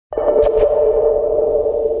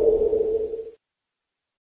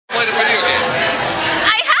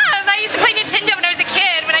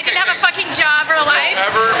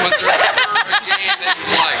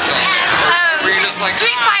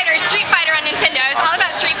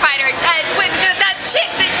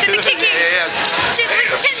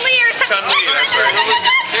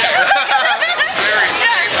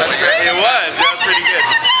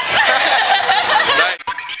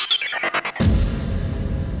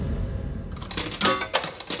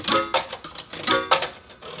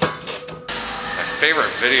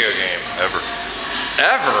Favorite video game? Ever.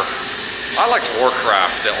 Ever? I liked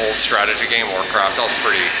Warcraft, the old strategy game Warcraft. I was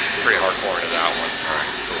pretty hardcore into that one.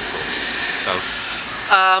 Alright, cool. So,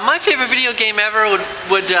 my favorite video game ever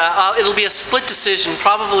it'll be a split decision.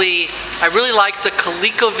 Probably, I really liked the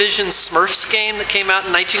Konovision Smurfs game that came out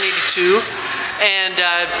in 1982. And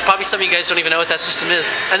probably some of you guys don't even know what that system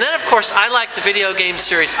is. And then, of course, I like the video game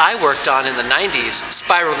series I worked on in the 90s,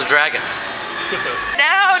 Spyro the Dragon.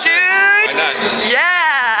 No, dude! why not?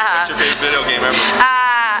 Yeah! What's your favorite video game ever?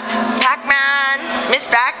 Pac-Man, Miss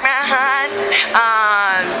Pac-Man.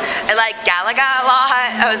 I like Galaga a lot.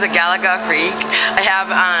 I was a Galaga freak. I have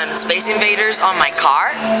Space Invaders on my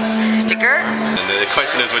car sticker. And the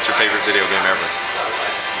question is, what's your favorite video game ever?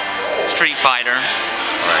 Street Fighter.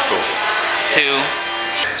 Alright, cool. 2.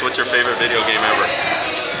 So what's your favorite video game ever?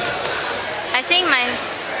 I think my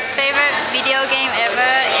favorite video game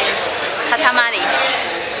ever is Katamari.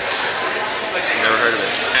 Never heard of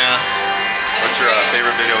it. Yeah. What's your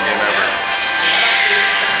favorite video game ever?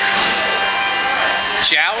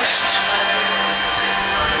 Joust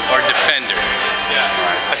or Defender? Yeah.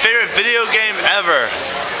 My favorite video game ever,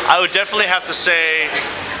 I would definitely have to say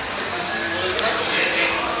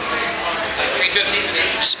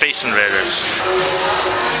Space Invaders.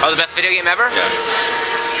 Oh, the best video game ever? Yeah.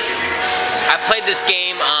 I played this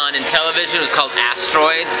game on Intellivision. It was called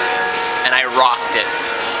Asteroids, and I rocked it.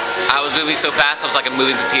 I was moving so fast, I was like a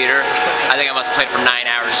moving computer. I think I must have played for 9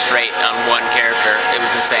 hours straight on one character. It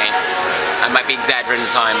was insane. I might be exaggerating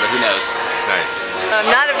the time, but who knows? Nice. I'm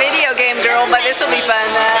not a video game girl, but this will be fun.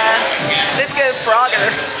 Let's go Frogger.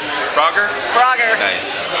 Frogger? Frogger.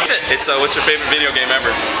 Nice. It's what's your favorite video game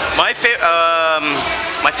ever? My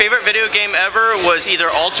favorite video game ever was either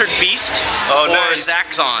Altered Beast or nice.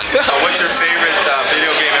 Zaxxon. What's your favorite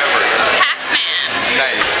video game ever? Pac-Man.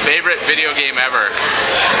 Nice. Favorite video game ever?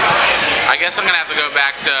 I guess I'm gonna have to go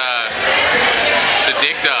back to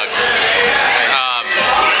Dig Dug.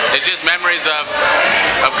 It's just memories of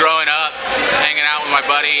growing up, hanging out with my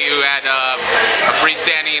buddy who had a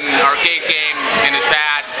freestanding arcade game in his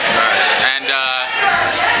pad, and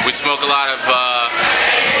we'd smoke a lot of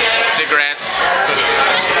cigarettes,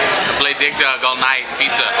 play Dig Dug all night,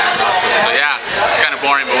 pizza. Awesome. So yeah, it's kind of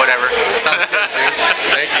boring, but whatever. Sounds good, dude.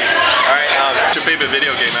 Thank you. Alright, what's your favorite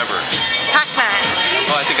video game ever? Pac-Man.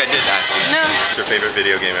 Oh, I think I did ask you. No. What's your favorite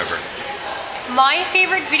video game ever? My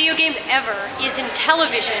favorite video game ever is in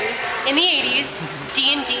television in the 80s,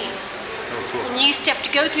 D&D. Oh, cool. And you used to have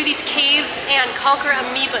to go through these caves and conquer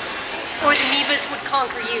amoebas, or the amoebas would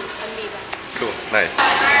conquer you, amoeba. Cool, nice.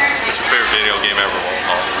 What's your favorite video game ever?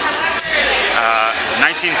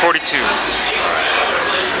 1942.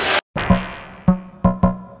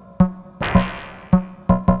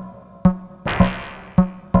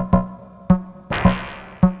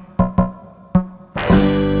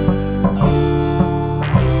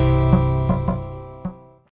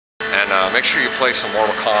 And make sure you play some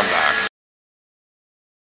Mortal Kombat.